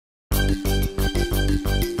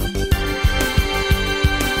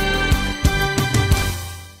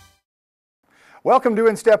Welcome to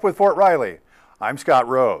In Step with Fort Riley. I'm Scott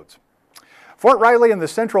Rhodes. Fort Riley and the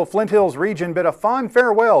Central Flint Hills region bid a fond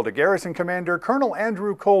farewell to Garrison Commander Colonel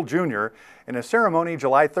Andrew Cole Jr. in a ceremony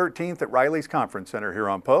July 13th at Riley's Conference Center here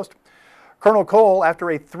on post. Colonel Cole, after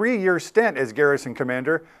a 3-year stint as Garrison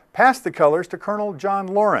Commander, passed the colors to Colonel John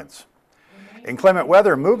Lawrence. Inclement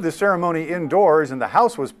weather moved the ceremony indoors, and the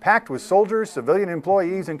house was packed with soldiers, civilian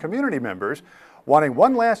employees, and community members wanting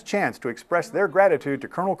one last chance to express their gratitude to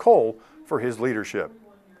Colonel Cole for his leadership.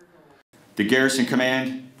 The Garrison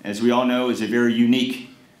Command, as we all know, is a very unique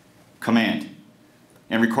command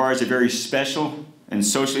and requires a very special and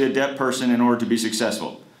socially adept person in order to be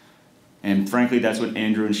successful. And frankly, that's what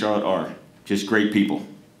Andrew and Charlotte are, just great people.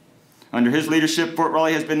 Under his leadership, Fort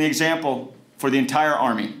Riley has been the example for the entire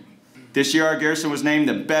Army. This year, our garrison was named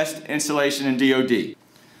the best installation in DoD.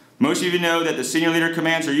 Most of you know that the senior leader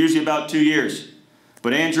commands are usually about 2 years,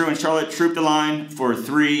 but Andrew and Charlotte trooped the line for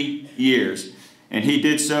 3 years, and he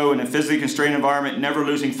did so in a physically constrained environment, never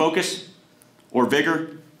losing focus or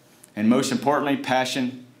vigor, and most importantly,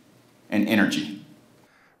 passion and energy.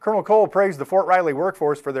 Colonel Cole praised the Fort Riley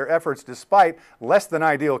workforce for their efforts despite less than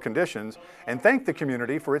ideal conditions and thanked the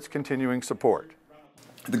community for its continuing support.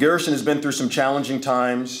 The garrison has been through some challenging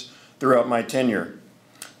times throughout my tenure.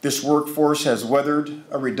 This workforce has weathered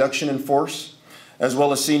a reduction in force, as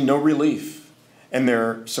well as seen no relief in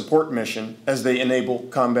their support mission as they enable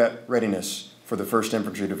combat readiness for the 1st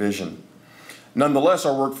Infantry Division. Nonetheless,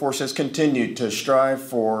 our workforce has continued to strive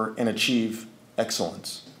for and achieve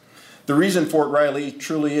excellence. The reason Fort Riley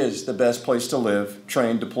truly is the best place to live,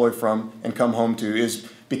 train, deploy from, and come home to is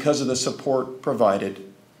because of the support provided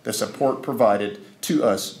to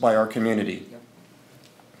us by our community.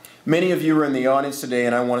 Many of you are in the audience today,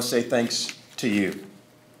 and I want to say thanks to you.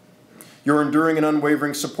 Your enduring and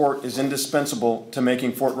unwavering support is indispensable to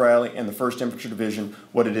making Fort Riley and the 1st Infantry Division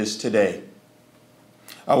what it is today.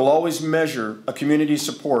 I will always measure a community's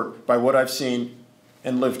support by what I've seen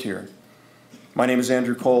and lived here. My name is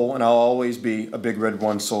Andrew Cole, and I'll always be a Big Red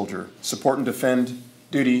 1 soldier. Support and defend,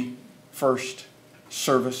 duty first,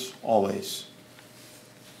 service always.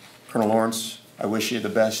 Colonel Lawrence, I wish you the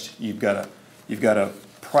best. You've got a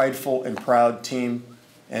prideful and proud team,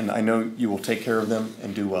 and I know you will take care of them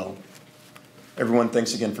and do well. Everyone,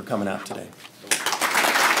 thanks again for coming out today.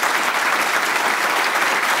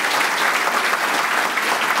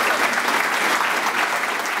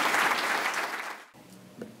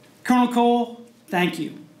 Colonel Cole, thank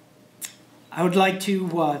you. I would like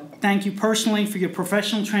to thank you personally for your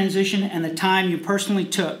professional transition and the time you personally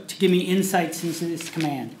took to give me insights into this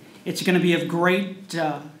command. It's going to be of great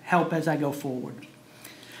help as I go forward.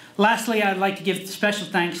 Lastly, I'd like to give special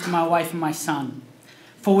thanks to my wife and my son,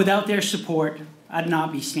 for without their support, I'd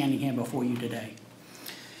not be standing here before you today.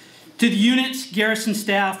 To the units, garrison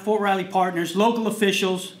staff, Fort Riley partners, local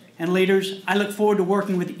officials, and leaders, I look forward to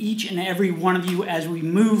working with each and every one of you as we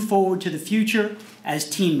move forward to the future as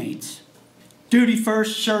teammates. Duty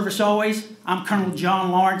first, service always. I'm Colonel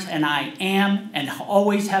John Lawrence, and I am and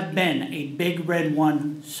always have been a Big Red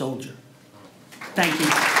 1 soldier. Thank you.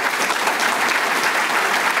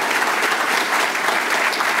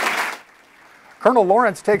 Colonel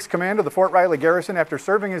Lawrence takes command of the Fort Riley Garrison after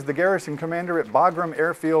serving as the garrison commander at Bagram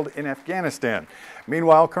Airfield in Afghanistan.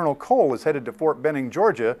 Meanwhile, Colonel Cole is headed to Fort Benning,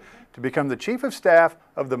 Georgia to become the Chief of Staff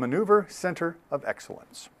of the Maneuver Center of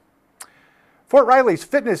Excellence. Fort Riley's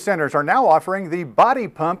fitness centers are now offering the Body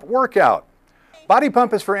Pump workout. Body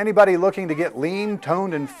Pump is for anybody looking to get lean,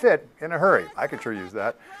 toned, and fit in a hurry. I could sure use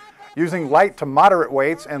that. Using light to moderate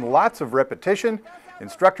weights and lots of repetition,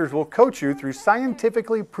 instructors will coach you through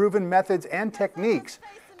scientifically proven methods and techniques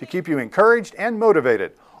to keep you encouraged and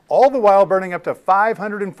motivated, all the while burning up to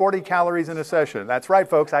 540 calories in a session. That's right,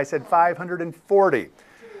 folks, I said 540.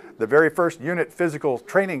 The very first unit physical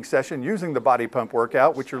training session using the Body Pump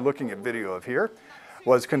workout, which you're looking at video of here,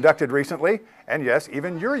 was conducted recently, and yes,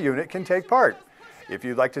 even your unit can take part. If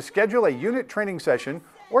you'd like to schedule a unit training session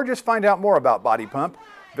or just find out more about Body Pump,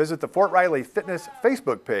 visit the Fort Riley Fitness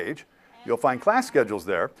Facebook page. You'll find class schedules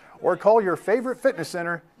there, or call your favorite fitness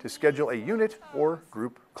center to schedule a unit or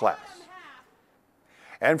group class.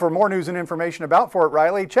 And for more news and information about Fort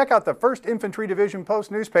Riley, check out the 1st Infantry Division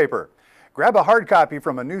Post newspaper. Grab a hard copy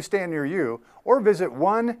from a newsstand near you, or visit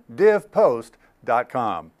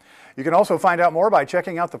onedivpost.com. You can also find out more by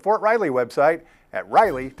checking out the Fort Riley website at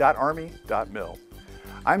riley.army.mil.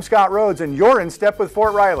 I'm Scott Rhodes, and you're in step with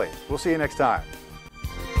Fort Riley. We'll see you next time.